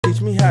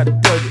Teach me how to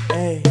thug it,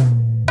 ayy.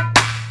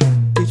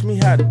 Teach me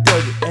how to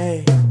thug it,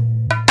 ayy.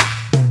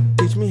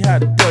 Teach me how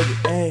to thug it,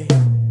 ayy.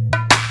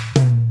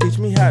 Teach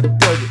me how to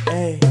thug it,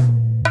 ayy.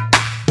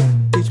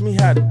 Teach me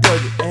how to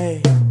thug it,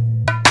 ayy.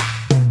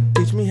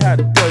 Teach me how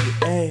to thug it,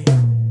 ayy.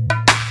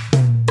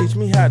 Teach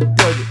me how to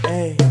thug it,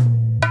 ayy.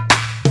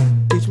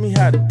 Teach me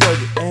how to thug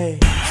it, ayy.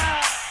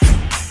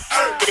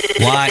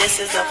 What?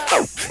 This is a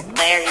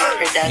Larry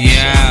production.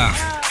 Yeah.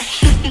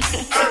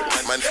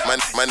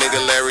 My nigga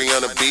Larry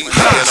on the beat.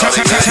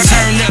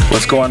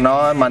 What's going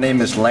on? My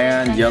name is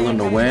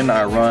Nguyen.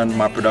 I run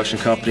my production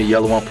company,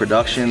 Yellow One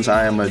Productions.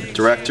 I am a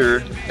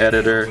director,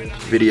 editor,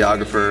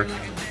 videographer,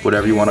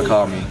 whatever you want to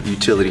call me,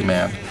 utility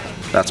man.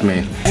 That's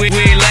me. We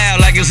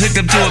loud like it's hooked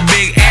up to a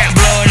big amp,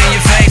 blowing in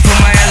your face, put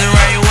my hands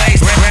around your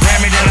waist.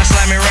 Ram me, then I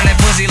slam me, run that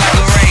pussy like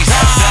a race.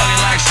 Doggy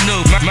like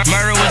Snoop,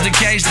 murder was the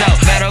case though.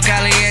 Battle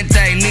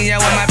Caliente, Nguyen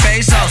with my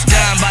pesos.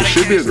 It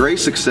should be a great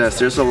success.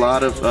 There's a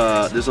lot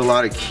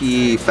of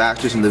key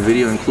factors in the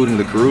video, including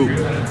the group.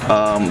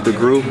 The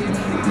group,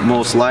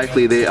 most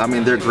likely,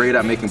 they're great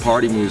at making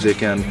party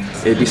music, and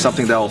it'd be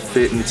something that will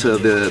fit into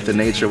the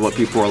nature of what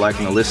people are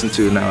liking to listen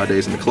to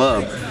nowadays in the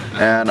club.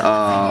 And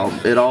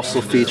it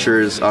also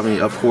features,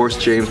 of course,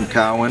 James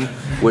McCowan,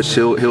 which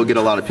he'll get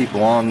a lot of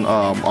people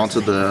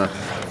onto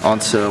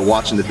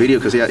watching the video,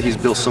 because he's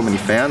built so many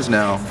fans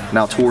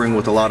now touring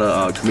with a lot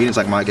of comedians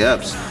like Mike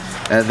Epps.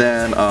 And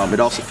then it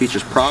also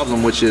features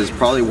Problem, which is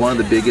probably one of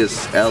the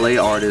biggest LA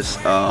artists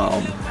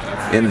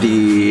in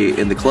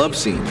the club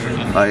scene.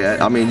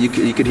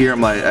 You could hear him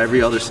like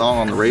every other song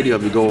on the radio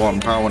if you go on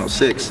Power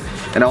 106.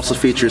 And it also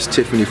features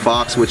Tiffany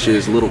Foxx, which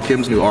is Little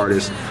Kim's new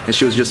artist, and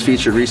she was just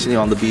featured recently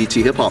on the BET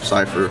Hip Hop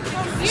Cypher.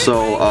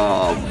 So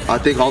I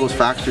think all those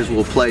factors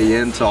will play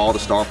into all the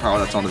star power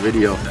that's on the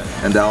video,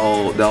 and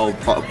that'll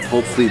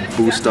hopefully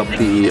boost up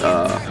the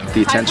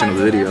attention of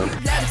the video.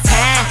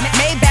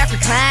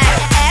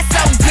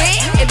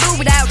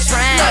 Without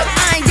trying,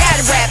 I ain't got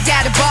a rap,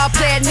 got a ball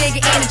player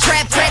nigga in the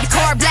trap. Red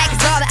car black is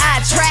all that I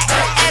attract.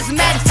 As a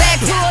matter of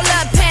fact, pull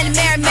up,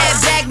 Panamera,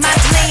 mad back, my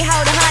sling,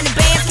 hold 100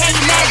 bands, can't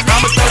imagine.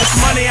 I'ma throw this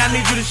money, I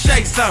need you to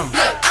shake some.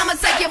 Look, I'ma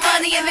take your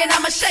money and then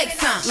I'ma shake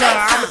some. Look,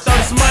 I'ma throw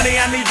this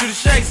money, I need you to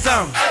shake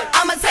some.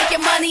 I'ma take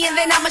your money and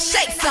then I'ma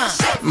shake some.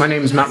 My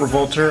name is Matt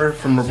Revolter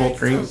from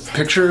Revolter Inc.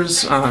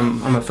 Pictures.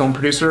 I'm a film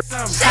producer.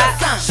 Shake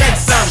some, shake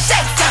some,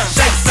 shake some,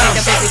 shake some,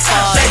 Shake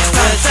some, shake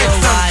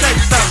some, shake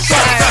some,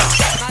 shake some.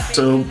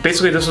 So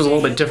basically this was a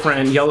little bit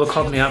different. Yellow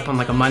called me up on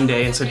like a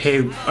Monday and said,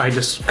 hey, I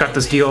just got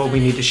this deal,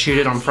 we need to shoot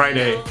it on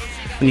Friday.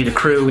 We need a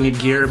crew, we need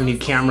gear, we need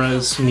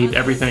cameras, we need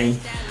everything.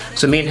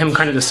 So me and him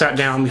kind of just sat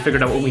down, we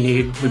figured out what we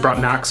need. We brought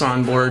Max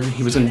on board,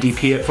 he was gonna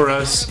DP it for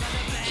us.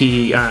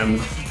 He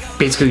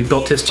basically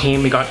built his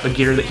team, we got the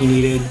gear that he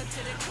needed.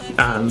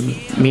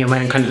 Me and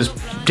Lan kind of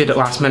just did it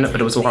last minute, but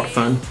it was a lot of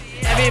fun.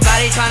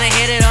 Everybody trying to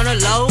hit it on the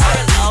low.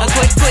 A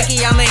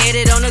quickie, I'ma hit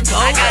it on the go.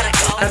 I gotta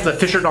go. I had the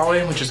Fisher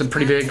dolly, which is a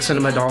pretty big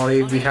cinema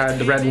dolly. We had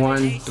the red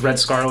one, the red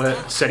Scarlet,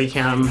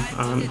 Steadicam,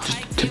 just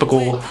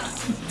typical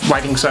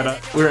lighting setup.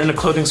 We were in a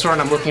clothing store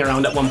and I'm looking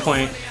around at one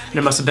point and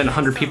there must have been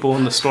 100 people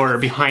in the store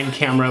behind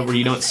camera where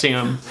you don't see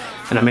them.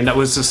 And that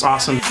was just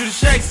awesome.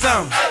 Shake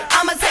some.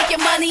 I'ma take your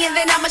money and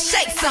then I'ma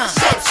shake some.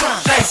 Shake some,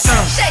 Shake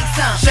some. shake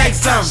some, Shake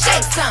some.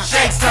 shake some,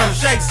 Shake some.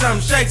 Shake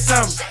some. Shake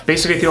some.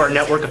 Basically through our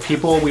network of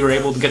people, we were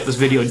able to get this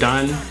video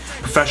done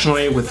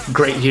professionally with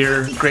great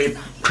gear, great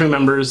crew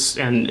members,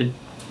 and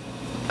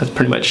that's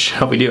pretty much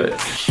how we do it.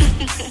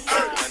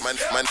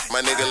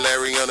 My nigga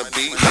Larry on the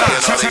beat.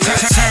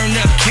 Turn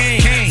up king,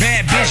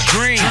 bad bitch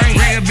dream.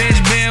 Bring a bitch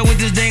bill with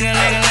this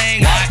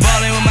ding-a-ling-a-ling.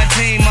 Ballin' with my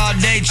team all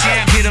day,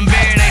 champ. Hit them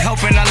bare, they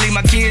hoping I leave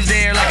my kids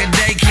there like a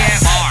day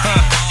camp.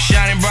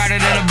 Shining brighter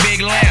than a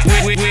big lamp.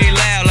 We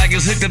loud like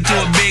it's hooked up to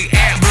a big